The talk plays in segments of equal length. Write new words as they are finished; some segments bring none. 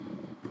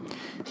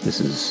This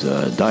is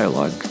a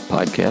dialogue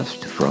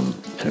podcast from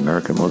An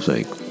American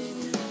Mosaic.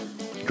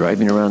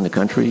 Driving around the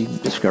country,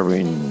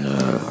 discovering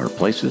our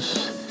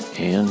places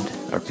and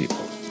our people.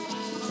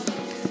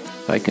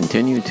 I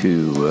continue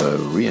to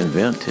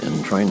reinvent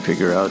and try and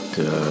figure out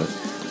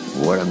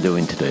what I'm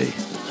doing today,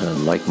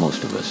 like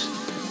most of us.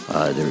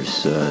 There's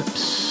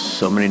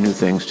so many new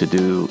things to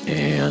do,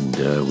 and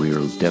we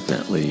are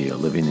definitely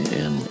living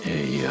in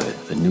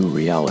a new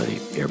reality.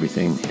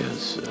 Everything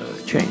has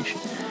changed.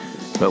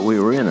 But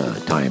we were in a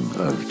time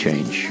of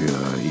change,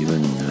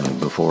 even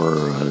before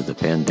the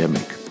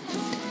pandemic.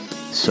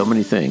 So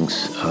many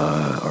things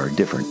are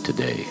different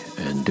today,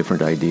 and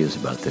different ideas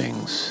about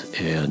things.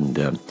 And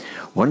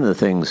one of the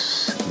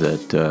things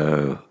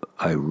that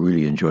I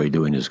really enjoy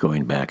doing is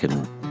going back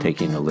and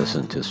taking a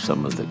listen to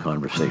some of the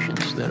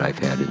conversations that I've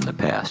had in the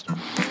past.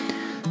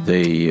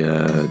 They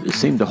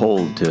seem to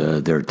hold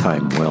their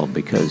time well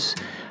because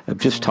of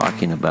just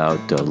talking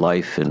about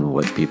life and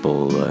what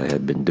people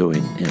have been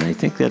doing. And I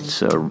think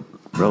that's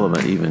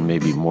relevant even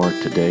maybe more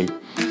today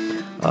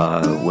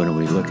when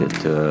we look at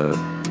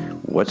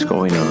what's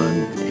going on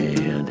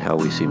and how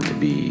we seem to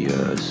be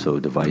so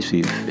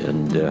divisive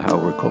and how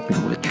we're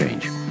coping with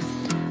change.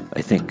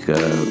 I think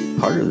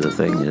part of the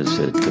thing is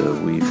that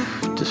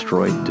we've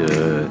destroyed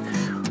the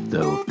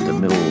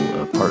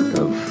middle part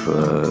of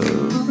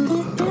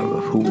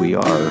who we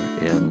are,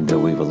 and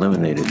we've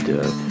eliminated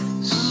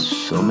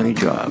so many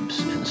jobs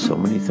and so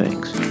many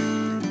things.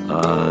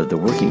 The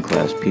working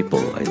class people,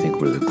 I think,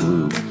 were the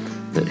glue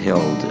that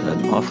held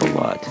an awful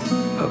lot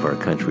of our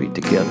country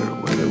together,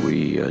 whether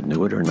we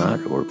knew it or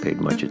not or paid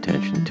much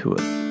attention to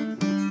it.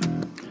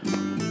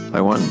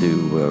 I wanted to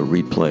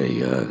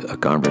replay a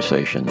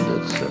conversation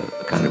that's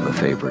kind of a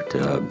favorite.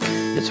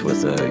 It's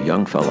with a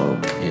young fellow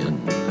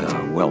in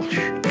Welch,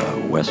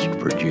 West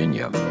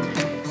Virginia.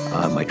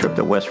 My trip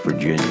to West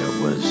Virginia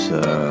was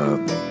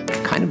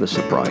kind of a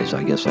surprise.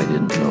 I guess I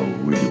didn't know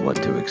really what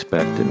to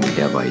expect, and we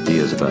have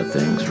ideas about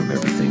things from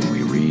everything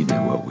we read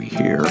and what we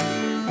hear.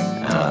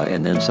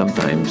 And then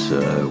sometimes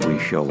we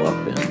show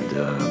up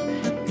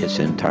and it's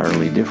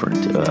entirely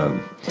different.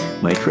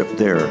 My trip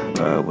there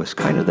was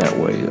kind of that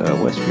way.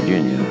 West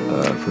Virginia,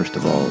 first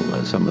of all,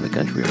 some of the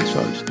country I saw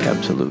was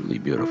absolutely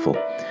beautiful.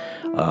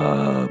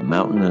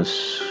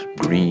 Mountainous,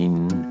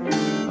 green,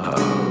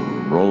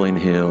 rolling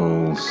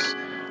hills,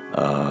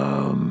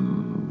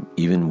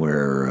 even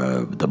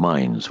where the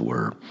mines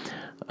were.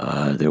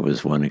 There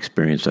was one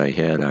experience I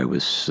had. I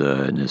was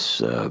in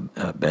this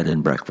bed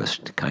and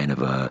breakfast, kind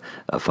of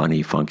a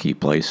funny, funky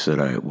place that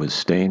I was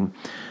staying.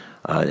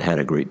 It had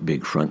a great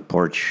big front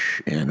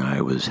porch, and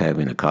I was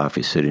having a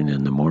coffee sitting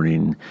in the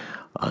morning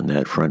on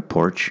that front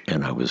porch,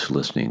 and I was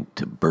listening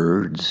to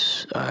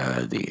birds.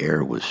 The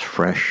air was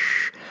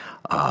fresh.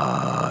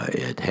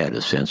 It had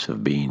a sense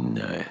of being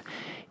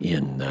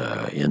in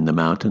the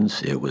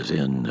mountains. It was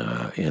in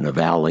a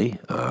valley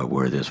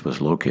where this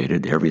was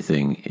located.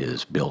 Everything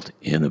is built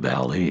in a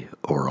valley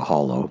or a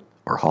hollow,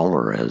 or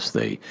holler as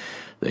they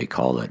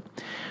call it.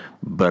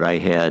 But I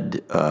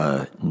had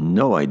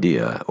no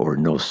idea or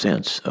no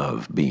sense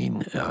of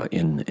being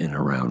in and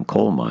around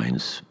coal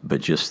mines,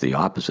 but just the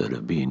opposite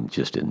of being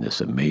just in this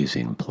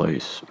amazing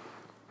place.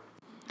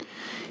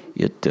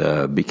 It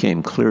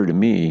became clear to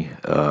me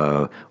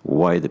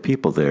why the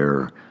people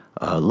there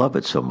love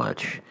it so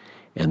much.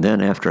 And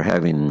then after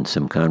having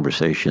some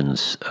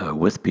conversations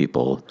with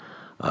people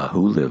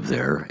who live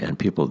there and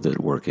people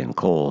that work in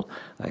coal,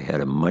 I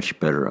had a much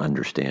better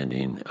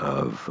understanding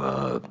of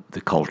the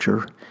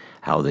culture,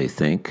 how they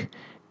think,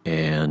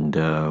 and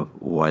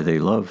why they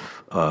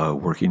love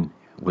working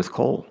with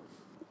coal.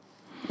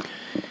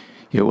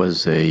 It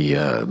was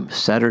a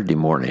Saturday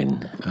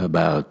morning,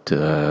 about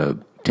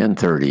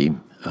 10:30,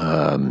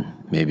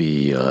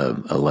 maybe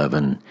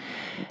 11,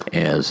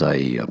 as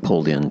I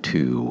pulled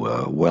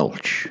into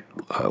Welch,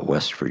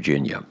 West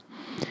Virginia.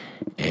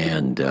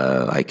 And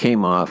I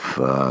came off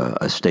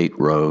a state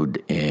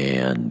road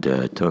and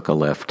took a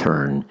left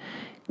turn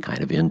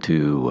kind of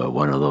into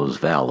one of those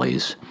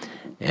valleys.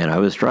 And I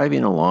was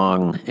driving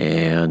along,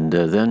 and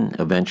then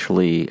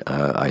eventually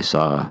I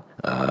saw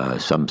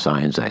some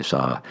signs. I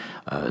saw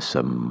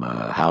some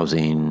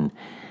housing,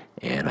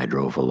 and I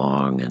drove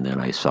along, and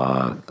then I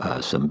saw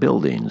some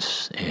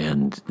buildings.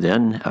 And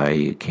then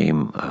I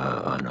came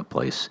on a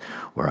place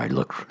where I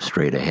looked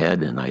straight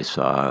ahead, and I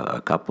saw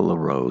a couple of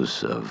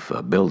rows of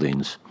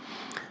buildings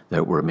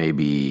that were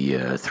maybe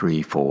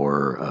 3,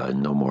 4,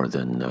 no more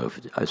than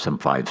some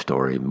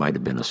 5-story, might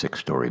have been a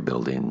 6-story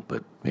building,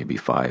 but maybe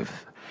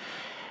 5.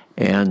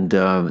 And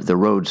the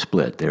road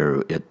split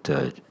there. It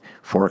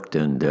forked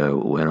and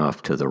went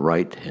off to the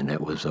right, and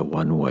it was a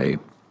one-way.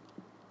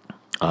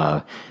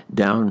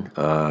 Down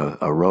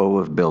a row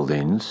of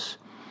buildings,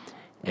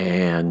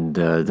 and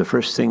the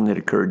first thing that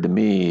occurred to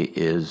me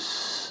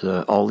is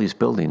all these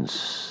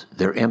buildings,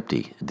 they're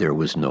empty. There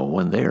was no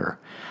one there.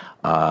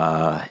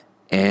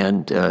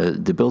 And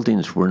the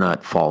buildings were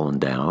not fallen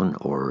down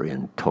or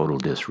in total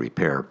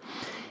disrepair.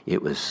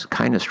 It was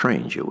kind of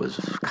strange. It was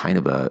kind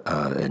of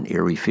an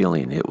eerie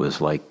feeling. It was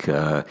like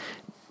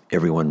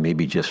everyone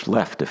maybe just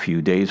left a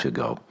few days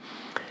ago.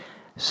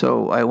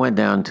 So I went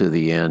down to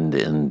the end,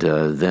 and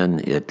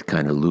then it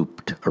kind of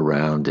looped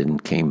around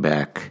and came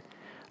back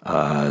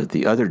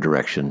the other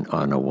direction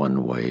on a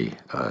one-way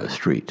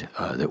street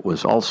that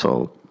was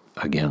also,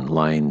 again,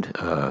 lined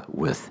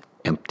with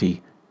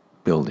empty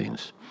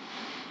buildings.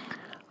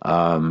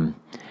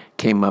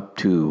 Came up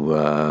to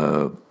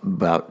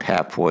about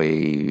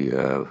halfway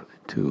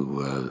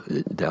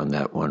down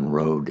that one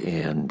road,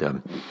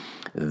 and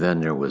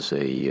then there was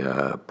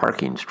a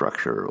parking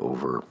structure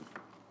over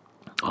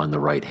on the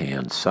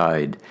right-hand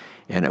side,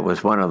 and it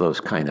was one of those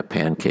kind of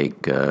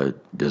pancake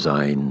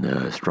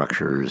design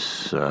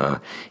structures.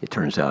 It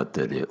turns out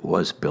that it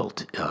was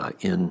built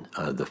in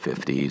the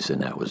 50s,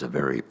 and that was a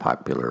very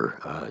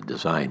popular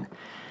design.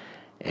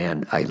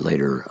 And I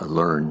later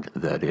learned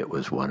that it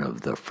was one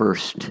of the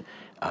first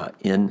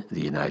in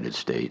the United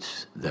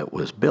States that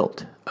was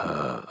built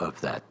of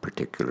that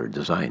particular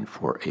design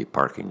for a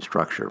parking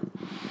structure.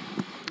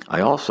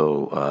 I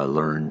also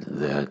learned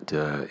that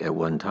at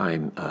one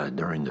time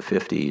during the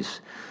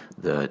 50s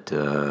that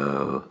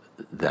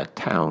that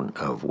town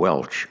of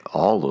Welch,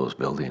 all those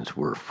buildings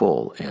were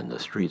full, and the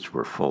streets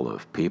were full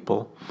of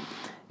people,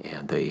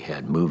 and they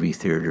had movie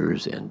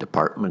theaters and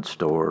department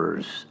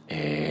stores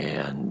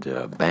and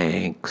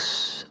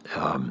banks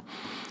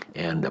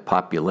and a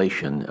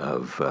population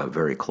of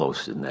very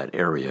close in that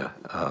area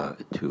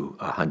to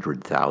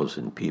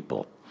 100,000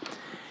 people.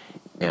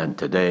 And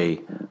today,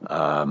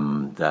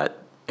 that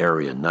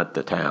area, not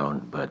the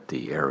town, but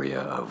the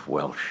area of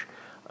Welch,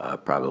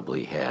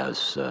 probably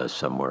has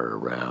somewhere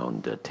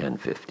around 10,000,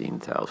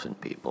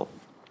 15,000 people.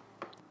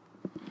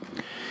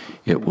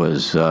 It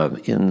was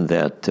in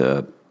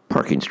that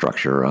parking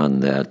structure on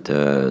that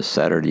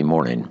Saturday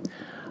morning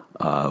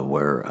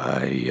where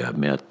I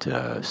met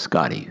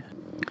Scotty.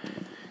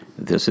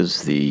 This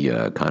is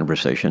the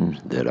conversation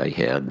that I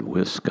had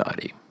with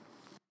Scotty.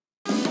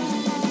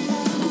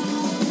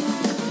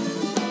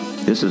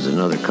 This is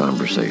another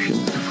conversation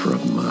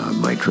from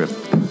my trip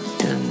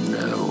in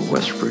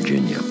West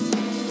Virginia.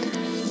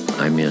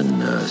 I'm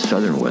in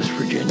southern West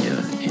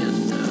Virginia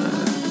in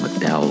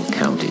McDowell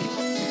County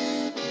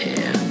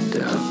and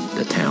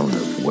the town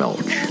of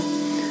Welch.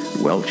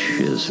 Welch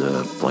is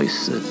a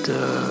place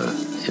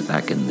that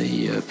back in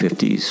the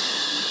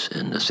 50s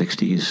and the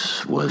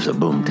 60s was a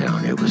boom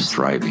town. It was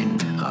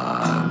thriving,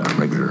 a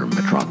regular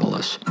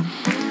metropolis.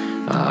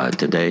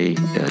 Today,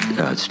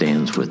 it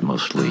stands with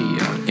mostly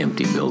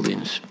empty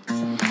buildings.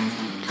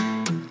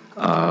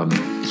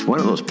 It's one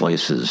of those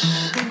places,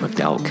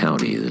 McDowell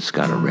County, that's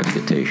got a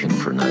reputation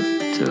for not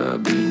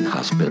being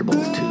hospitable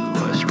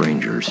to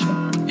strangers.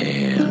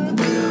 And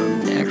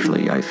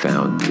actually, I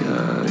found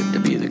to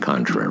be the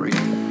contrary.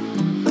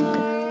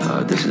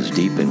 This is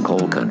deep in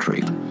coal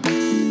country,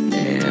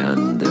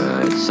 and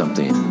it's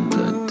something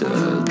that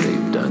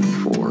they've done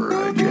for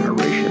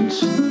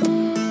generations,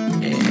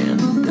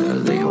 and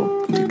they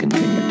hope to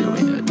continue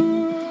doing it.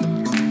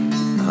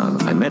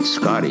 I met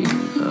Scotty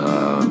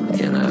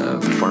in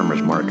a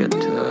farmer's market,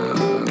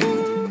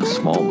 a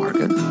small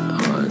market,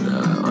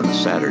 on a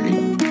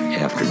Saturday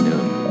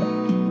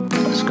afternoon.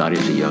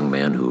 Scotty's a young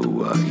man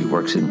who he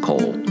works in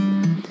coal,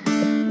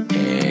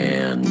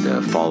 and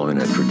following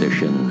a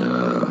tradition,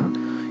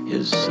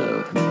 his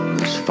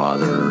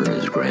father,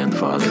 his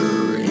grandfather,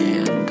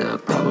 and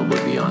probably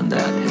beyond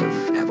that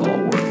have all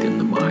worked in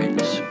the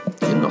mines,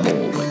 in the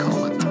hole they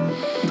call it.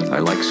 I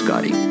like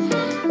Scotty.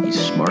 He's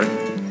smart,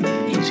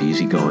 he's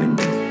easygoing,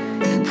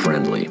 and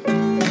friendly.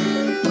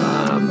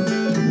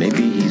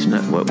 Maybe he's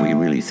not what we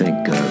really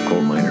think a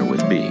coal miner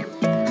would be,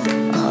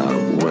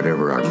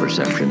 whatever our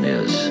perception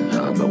is.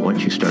 But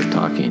once you start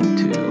talking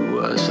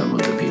to some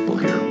of the people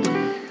here,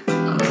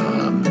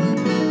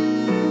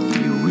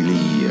 you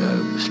really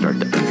start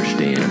to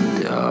understand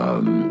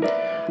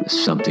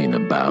something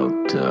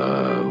about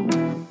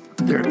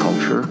their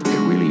culture. It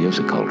really is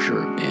a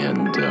culture,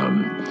 and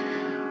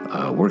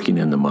working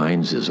in the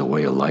mines is a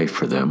way of life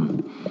for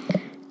them,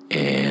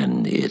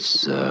 and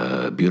it's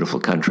a beautiful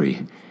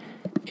country,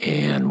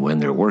 and when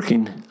they're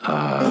working,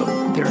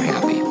 they're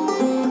happy.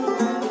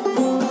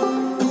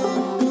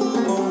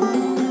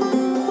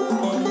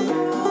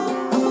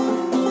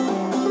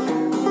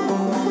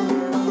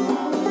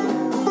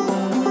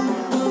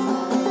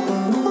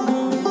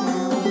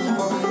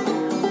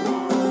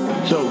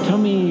 So tell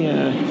me,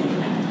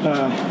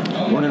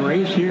 born and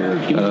raised here?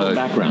 Give me a little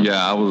background.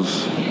 Yeah, I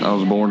was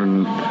born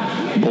in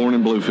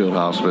Bluefield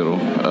Hospital,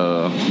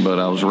 but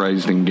I was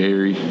raised in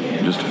Gary,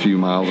 just a few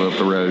miles up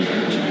the road,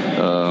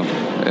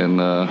 and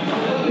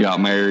got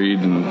married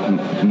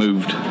and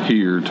moved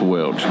here to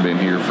Welch. Been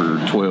here for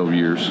 12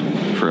 years,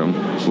 from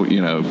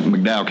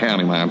McDowell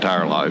County my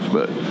entire life,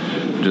 but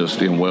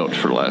just in Welch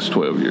for the last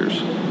 12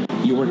 years.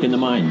 You work in the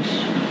mines?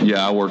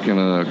 Yeah, I work in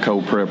a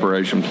coal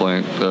preparation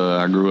plant.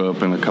 I grew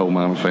up in a coal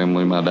mining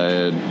family. My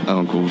dad,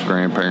 uncles,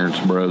 grandparents,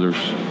 brothers,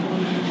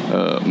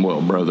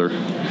 brother,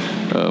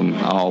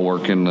 all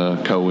work in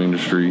the coal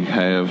industry,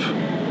 have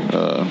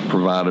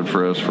provided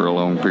for us for a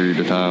long period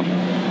of time.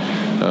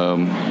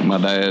 My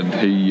dad,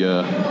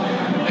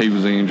 he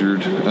was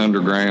injured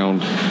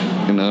underground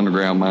in the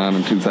underground mine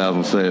in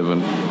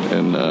 2007,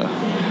 and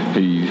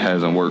he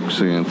hasn't worked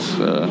since.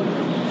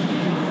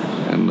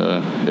 And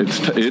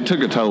it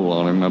took a toll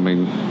on him. I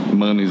mean,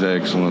 money's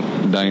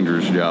excellent,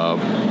 dangerous job,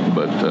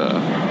 but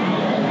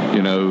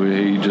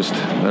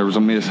there was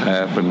a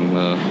mishap,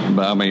 and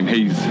but I mean,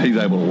 he's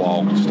able to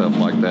walk and stuff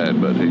like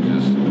that, but he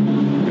just,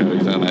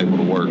 he's unable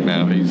to work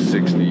now. He's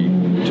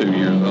 62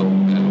 years old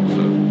now,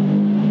 so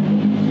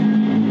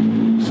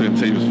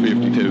since he was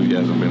 52, he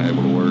hasn't been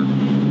able to work.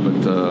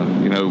 But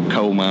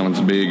coal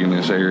mining's big in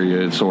this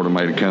area. It sort of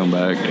made a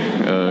comeback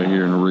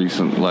here in the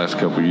last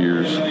couple of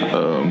years.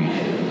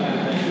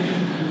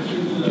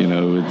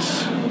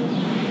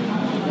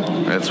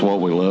 That's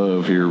what we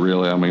love here,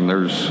 really. I mean,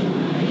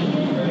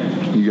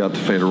 you got the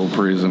federal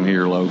prison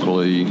here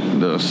locally,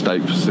 the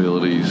state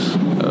facilities,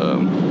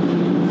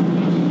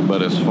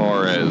 but as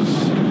far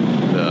as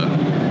the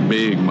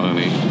big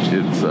money,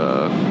 it's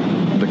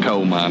the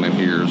coal mining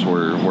here is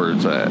where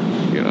it's at,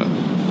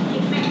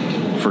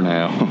 for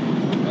now.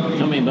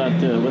 Tell me about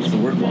what's the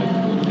work like?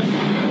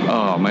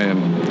 Oh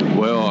man,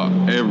 well,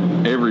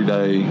 every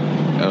day.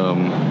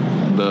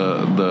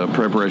 The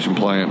preparation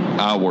plant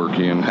I work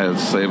in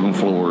has 7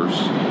 floors,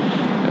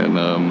 and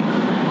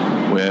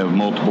we have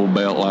multiple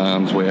belt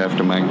lines. We have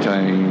to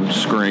maintain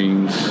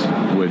screens,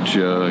 which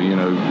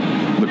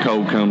the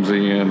coal comes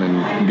in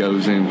and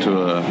goes into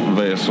a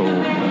vessel,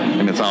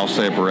 and it's all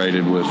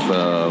separated with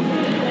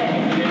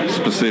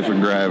specific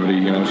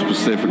gravity.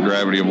 Specific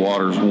gravity of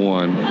water is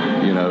 1,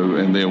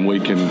 and then we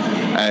can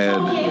add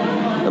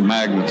a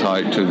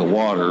magnetite to the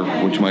water,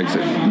 which makes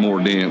it more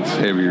dense,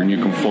 heavier, and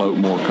you can float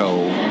more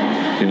coal.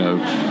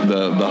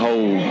 The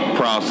whole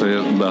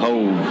process, the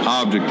whole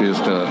object is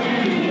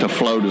to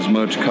float as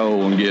much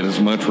coal and get as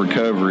much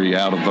recovery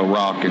out of the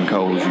rock and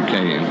coal as you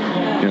can.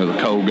 The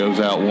coal goes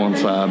out one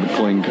side, the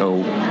clean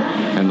coal,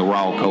 and the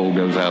raw coal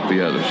goes out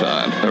the other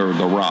side, or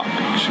the rock,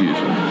 excuse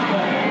me.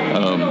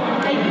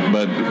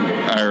 But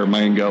our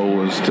main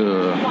goal is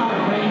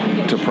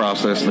to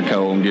process the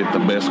coal and get the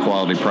best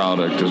quality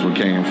product as we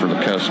can for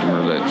the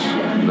customer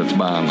that's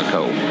buying the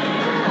coal.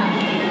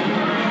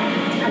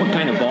 What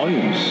kind of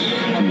volumes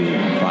do you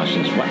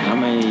process? How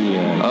many?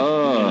 An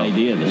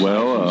idea of the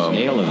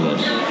scale of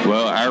this?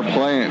 Well, our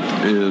plant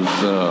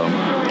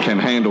can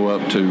handle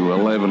up to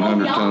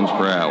 1,100 tons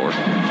per hour,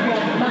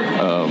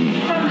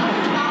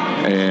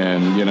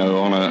 and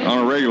on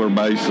a regular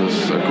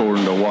basis,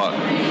 according to what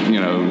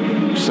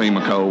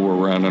SEMA coal we're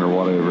running or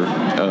whatever,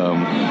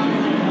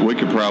 we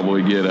could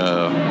probably get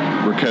a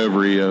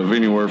recovery of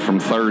anywhere from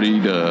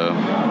 30 to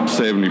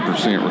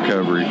 70%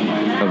 recovery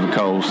of the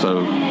coal.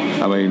 So,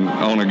 I mean,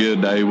 on a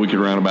good day, we could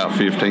run about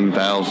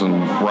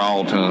 15,000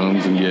 raw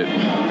tons and get,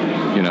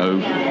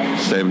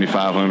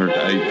 7,500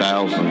 to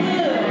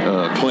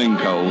 8,000 clean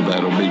coal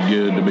that'll be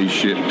good to be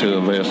shipped to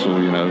a vessel,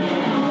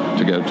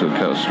 to go to a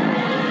customer.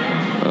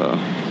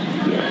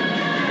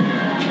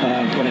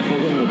 When I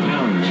pull into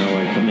town,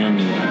 I come in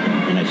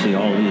and I see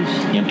all these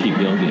empty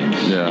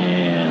buildings,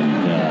 and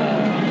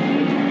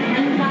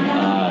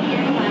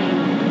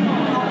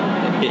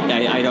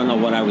I don't know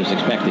what I was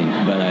expecting,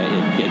 but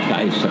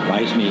it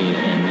surprised me,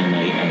 and then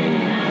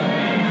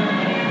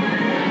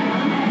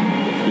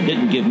it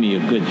didn't give me a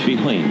good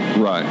feeling.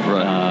 Right.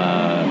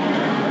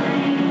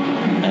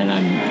 And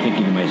I'm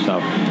thinking to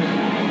myself,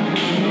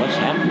 what's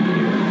happened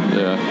here?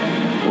 Yeah.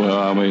 Well,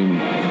 I mean,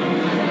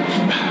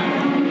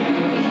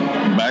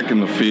 back in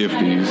the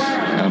 50s,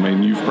 I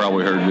mean, you've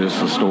probably heard the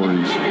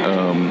stories.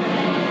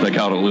 They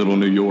called it Little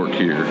New York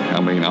here. I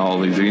mean, all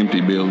these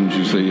empty buildings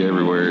you see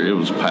everywhere. It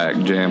was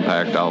packed,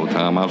 jam-packed all the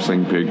time. I've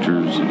seen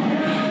pictures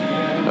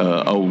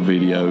and old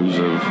videos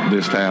of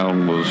this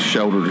town was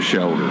shoulder to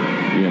shoulder,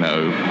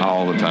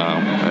 all the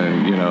time.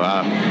 And,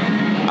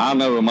 I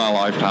know in my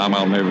lifetime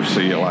I'll never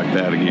see it like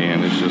that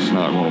again. It's just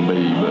not going to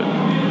be. But,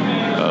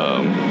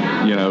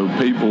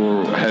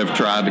 people have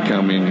tried to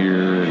come in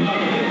here, and,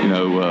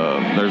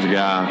 there's a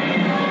guy,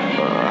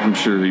 I'm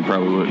sure he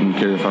probably wouldn't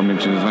care if I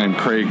mentioned his name,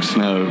 Craig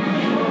Snow.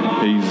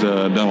 He's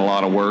done a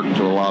lot of work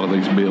to a lot of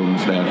these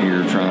buildings down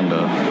here, trying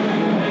to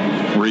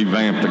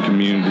revamp the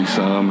community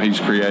some. He's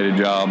created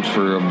jobs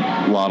for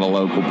a lot of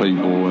local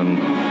people,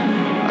 and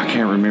I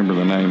can't remember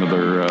the name of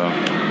their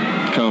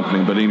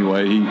company, but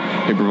anyway, he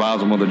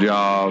provides them with a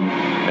job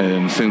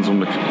and sends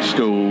them to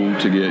school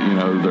to get,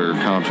 their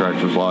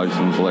contractor's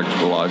license,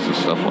 electrical license,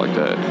 stuff like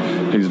that.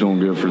 He's doing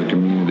good for the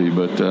community,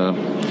 but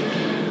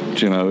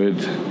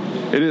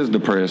it is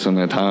depressing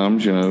at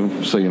times,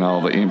 seeing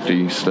all the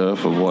empty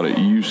stuff of what it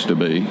used to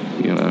be,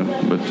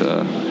 but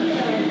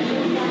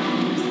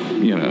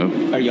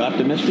Are you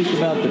optimistic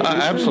about the future?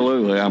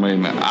 Absolutely. I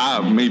mean,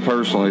 me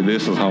personally,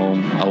 this is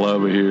home. I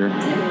love it here.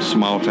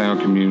 Small town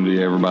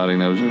community. Everybody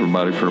knows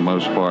everybody for the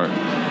most part.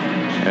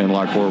 And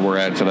like where we're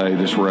at today,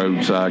 this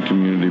roadside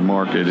community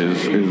market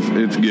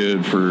it's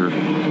good for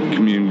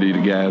community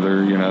to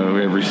gather,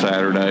 every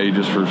Saturday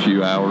just for a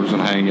few hours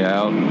and hang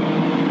out and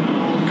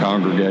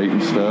congregate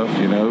and stuff,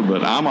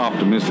 But I'm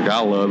optimistic.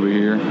 I love it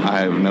here. I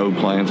have no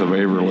plans of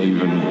ever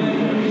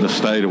leaving the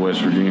state of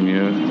West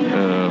Virginia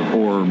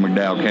or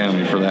McDowell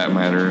County for that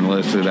matter,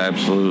 unless it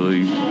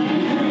absolutely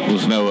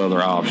was no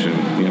other option.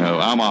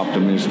 I'm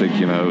optimistic.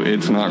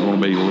 It's not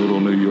going to be little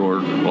New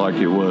York like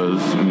it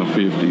was in the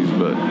 50s,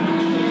 but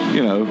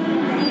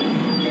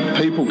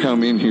people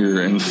come in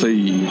here and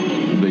see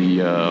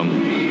the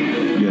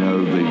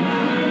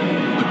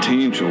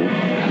potential,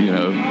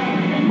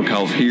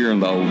 because hearing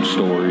the old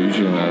stories,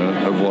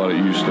 of what it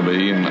used to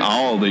be, and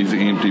all of these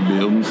empty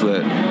buildings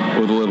that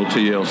with a little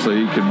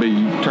TLC could be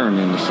turned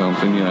into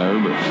something,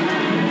 but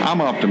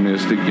I'm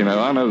optimistic.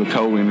 I know the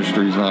coal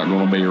industry is not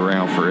going to be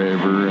around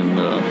forever,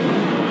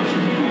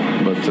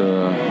 but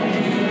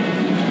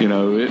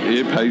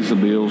it pays the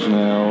bills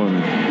now,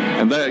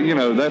 and that,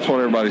 that's what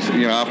everybody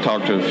says. I've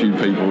talked to a few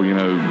people,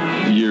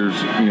 years,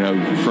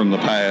 from the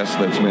past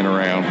that's been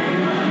around,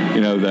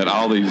 that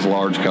all these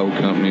large coal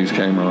companies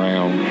came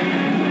around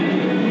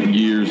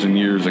years and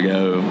years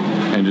ago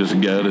and just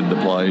gutted the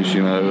place,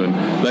 and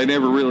they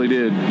never really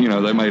did,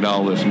 they made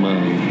all this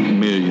money,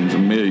 millions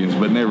and millions,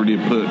 but never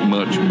did put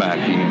much back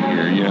in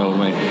here, what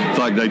I mean? It's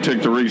like they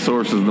took the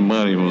resources, the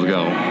money was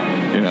gone,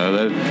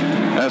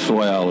 that's the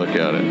way I look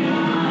at it.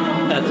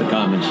 That's a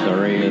common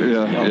story.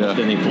 Almost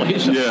any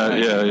place. Yeah.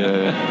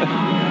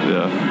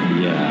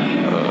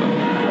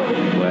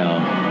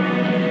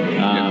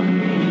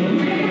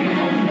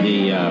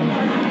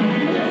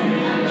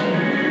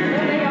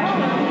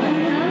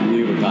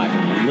 We were talking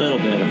a little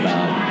bit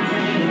about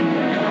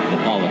the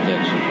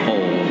politics of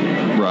coal.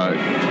 Right.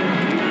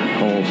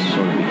 Coal's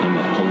sort of become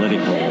a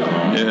political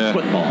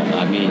football.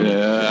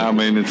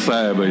 It's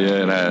sad, but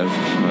it has.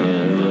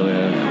 It really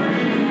has.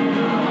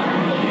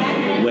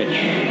 Which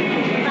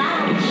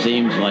it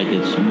seems like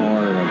it's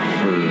more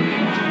for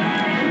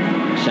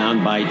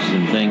sound bites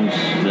and things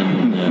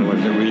than or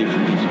is it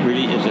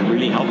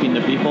really helping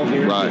the people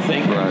here? Right. You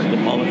think? Right. Is the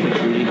politics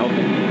really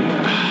helping?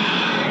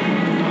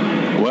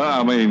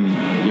 Well,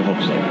 you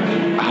hope so.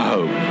 I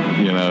hope,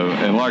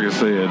 and like I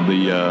said,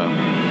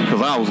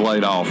 because I was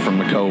laid off from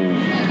the coal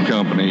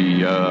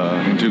company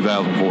in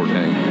 2014,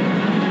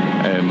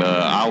 and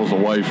I was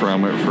away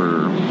from it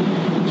for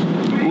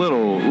a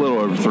little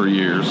over 3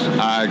 years.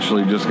 I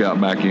actually just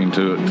got back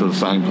into it to the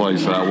same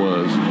place that I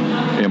was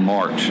in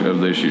March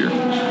of this year,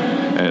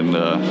 and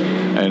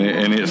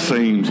it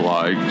seems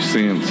like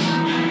since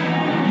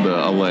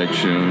the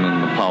election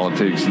and the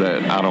politics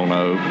that I don't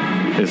know,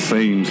 it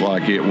seems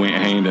like it went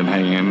hand in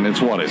hand.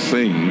 It's what it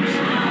seems,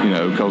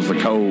 because the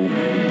coal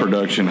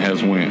production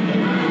has went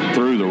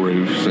through the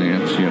roof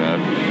since,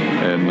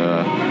 and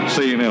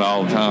seeing it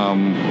all the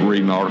time,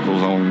 reading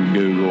articles on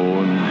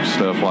Google and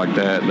stuff like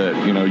that,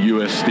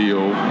 U.S.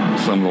 Steel,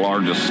 some of the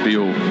largest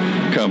steel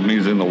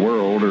companies in the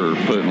world, are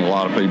putting a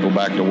lot of people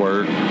back to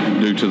work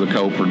due to the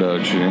coal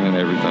production and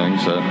everything.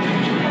 So,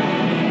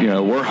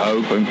 we're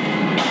hoping,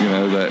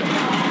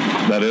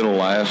 that it'll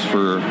last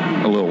for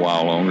a little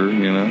while longer,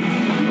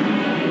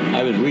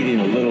 I was reading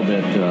a little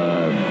bit,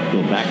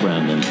 little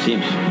background, and it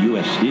seems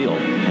U.S. Steel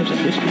has a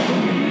history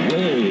going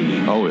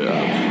way. Oh,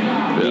 yeah.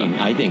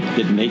 I think,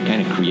 didn't they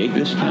kind of create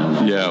this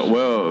town? Yeah,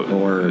 well.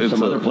 Or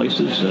some other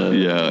places? Or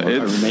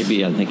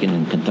maybe I'm thinking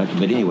in Kentucky,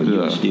 but anyway,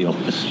 U.S. Steel.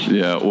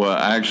 Yeah, well,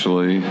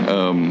 actually,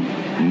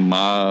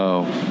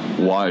 my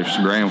wife's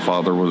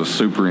grandfather was a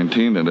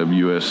superintendent of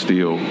U.S.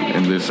 Steel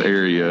in this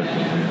area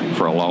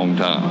for a long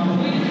time.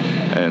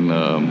 And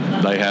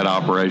they had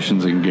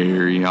operations in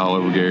Gary, all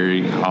over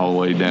Gary, all the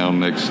way down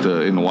next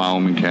in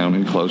Wyoming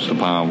County, close to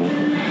Pineville.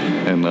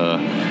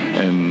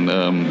 And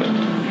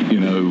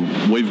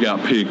we've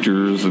got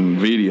pictures and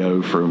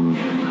video from,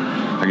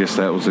 I guess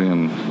that was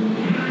in,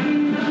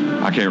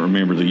 I can't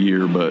remember the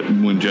year, but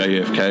when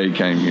JFK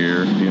came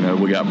here,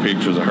 we got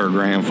pictures of her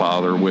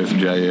grandfather with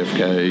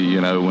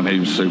JFK, when he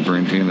was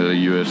superintendent of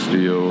U.S.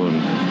 Steel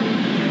and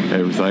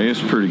everything.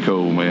 It's pretty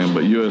cool, man.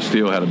 But U.S.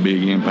 Steel had a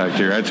big impact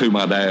here. That's who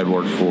my dad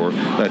worked for.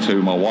 That's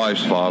who my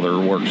wife's father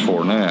works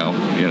for now.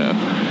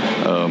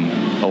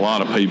 A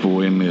lot of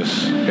people in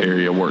this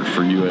area worked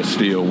for U.S.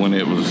 Steel when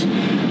it was.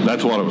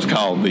 That's what it was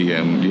called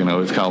then.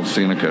 It's called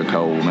Seneca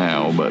Coal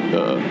now. But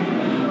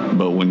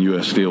when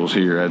U.S. Steel was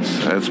here,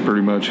 that's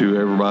pretty much who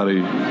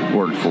everybody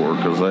worked for,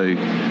 because they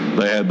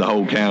had the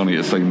whole county.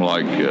 It seemed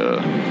like.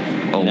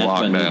 On that's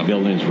lockdown. When the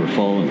buildings were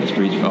full and the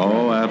streets were full.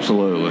 Oh,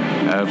 absolutely.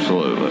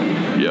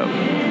 Yep.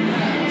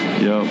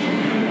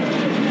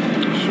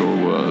 Sure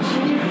was.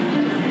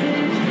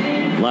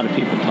 A lot of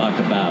people talk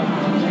about,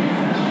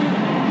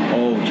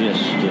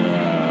 just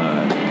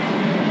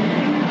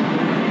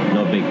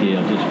no big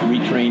deal, just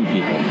retrain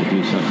people to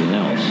do something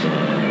else.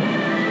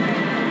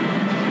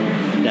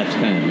 That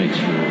kind of makes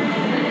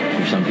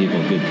for some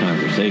people good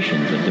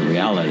conversation, but the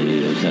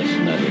reality is that's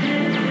not it.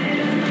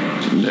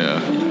 Yeah.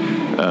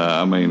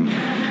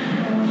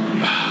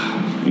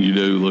 You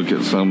do look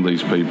at some of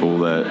these people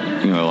that,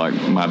 like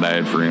my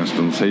dad, for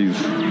instance, he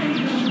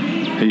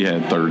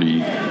had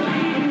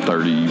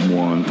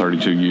 31,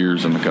 32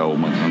 years in the coal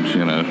mines,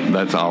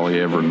 That's all he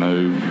ever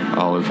knew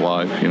all his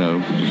life,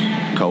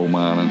 just coal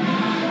mining.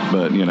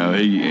 But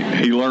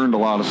he learned a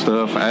lot of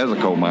stuff as a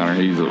coal miner.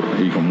 He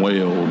can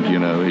weld.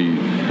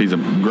 He's a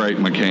great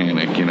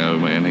mechanic.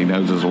 Man, he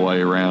knows his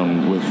way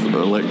around with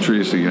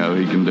electricity.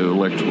 He can do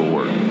electrical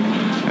work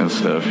and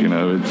stuff.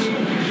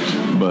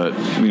 But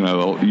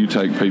you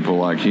take people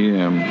like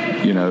him,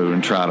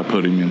 and try to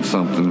put him in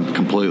something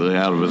completely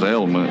out of his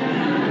element.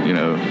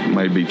 It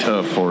may be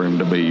tough for him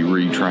to be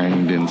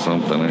retrained in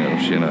something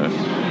else.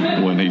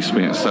 When he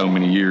spent so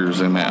many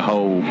years in that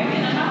hole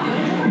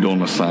doing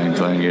the same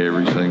thing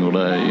every single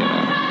day.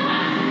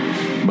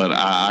 But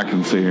I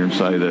can sit here and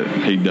say that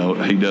he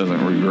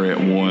doesn't regret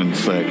 1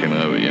 second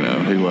of it.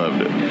 He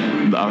loved it.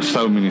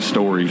 So many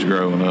stories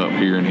growing up,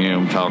 hearing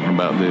him talking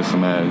about this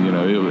and that.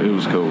 It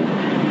was cool.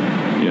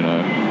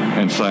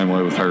 And same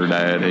way with her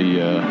dad.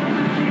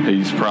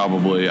 He's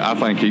probably, I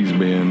think he's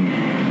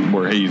been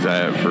where he's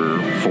at for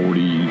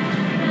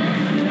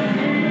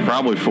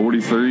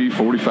 43,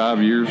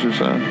 45 years or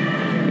so.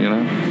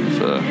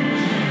 So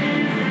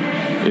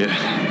yeah,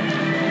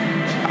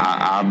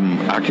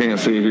 I can't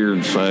sit here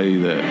and say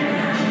that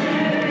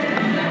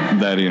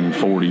in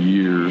 40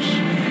 years,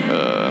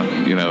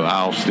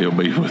 I'll still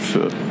be with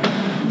the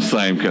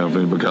same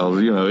company,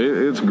 because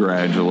it's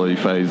gradually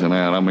phasing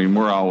out. I mean,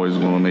 we're always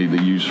going to need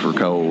the use for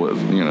coal,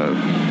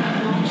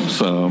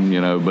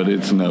 but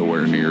it's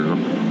nowhere near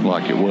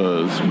like it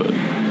was.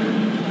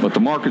 But the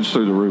market's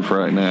through the roof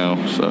right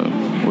now, so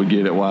we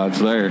get it while it's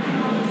there.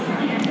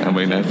 I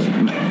mean,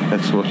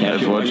 that's what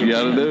you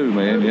got to do,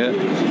 man. Yeah,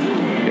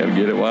 you got to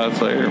get it while it's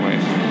there,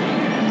 man.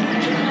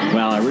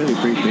 Well, I really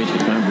appreciate the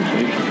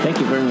conversation. Thank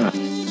you very much.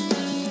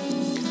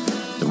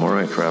 The more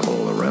I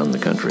travel around the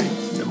country,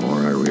 the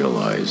more I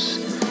realize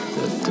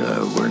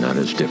that we're not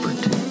as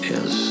different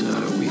as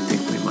we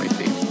think we might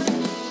be.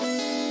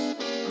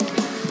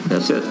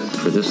 That's it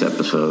for this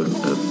episode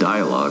of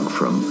Dialogue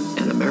from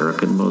An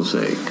American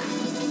Mosaic.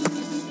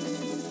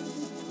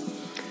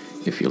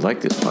 If you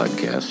like this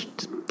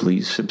podcast,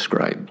 please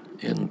subscribe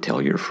and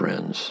tell your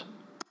friends.